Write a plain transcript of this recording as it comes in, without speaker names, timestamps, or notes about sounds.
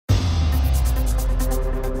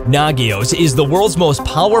Nagios is the world's most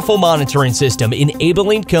powerful monitoring system,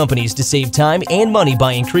 enabling companies to save time and money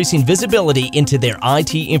by increasing visibility into their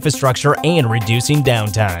IT infrastructure and reducing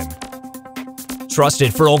downtime.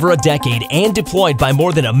 Trusted for over a decade and deployed by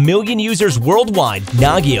more than 1 million users worldwide,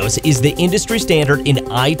 Nagios is the industry standard in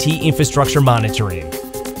IT infrastructure monitoring.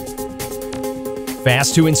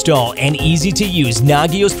 Fast to install and easy to use,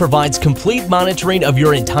 Nagios provides complete monitoring of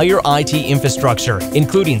your entire IT infrastructure,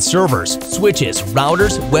 including servers, switches,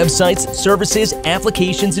 routers, websites, services,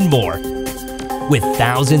 applications, and more. With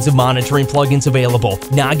thousands of monitoring plugins available,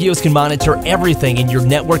 Nagios can monitor everything in your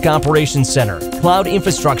network operations center, cloud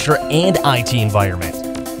infrastructure, and IT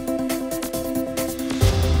environment.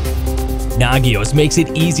 Nagios makes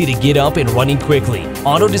it easy to get up and running quickly.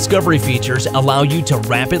 Auto-discovery features allow you to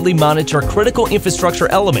rapidly monitor critical infrastructure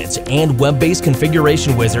elements, and web-based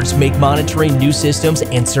configuration wizards make monitoring new systems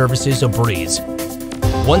and services a breeze.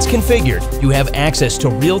 Once configured, you have access to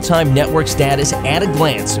real-time network status at a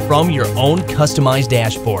glance from your own customized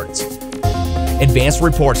dashboards. Advanced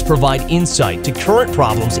reports provide insight to current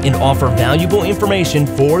problems and offer valuable information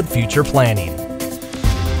for future planning.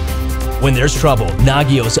 When there's trouble,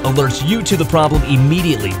 Nagios alerts you to the problem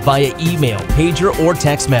immediately via email, pager, or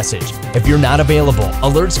text message. If you're not available,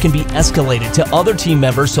 alerts can be escalated to other team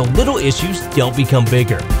members so little issues don't become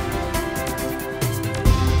bigger.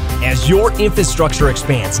 As your infrastructure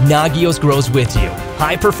expands, Nagios grows with you.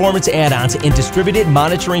 High-performance add-ons and distributed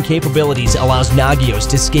monitoring capabilities allows Nagios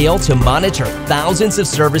to scale to monitor thousands of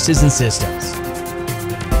services and systems.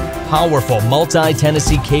 Powerful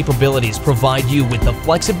multi-tenancy capabilities provide you with the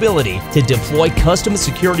flexibility to deploy custom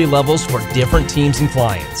security levels for different teams and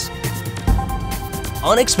clients.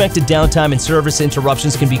 Unexpected downtime and service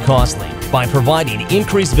interruptions can be costly. By providing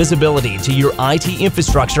increased visibility to your IT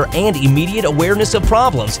infrastructure and immediate awareness of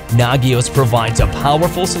problems, Nagios provides a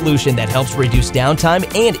powerful solution that helps reduce downtime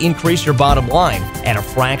and increase your bottom line at a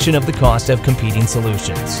fraction of the cost of competing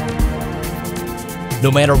solutions. No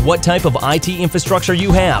matter what type of IT infrastructure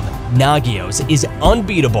you have, Nagios is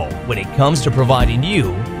unbeatable when it comes to providing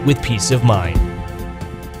you with peace of mind.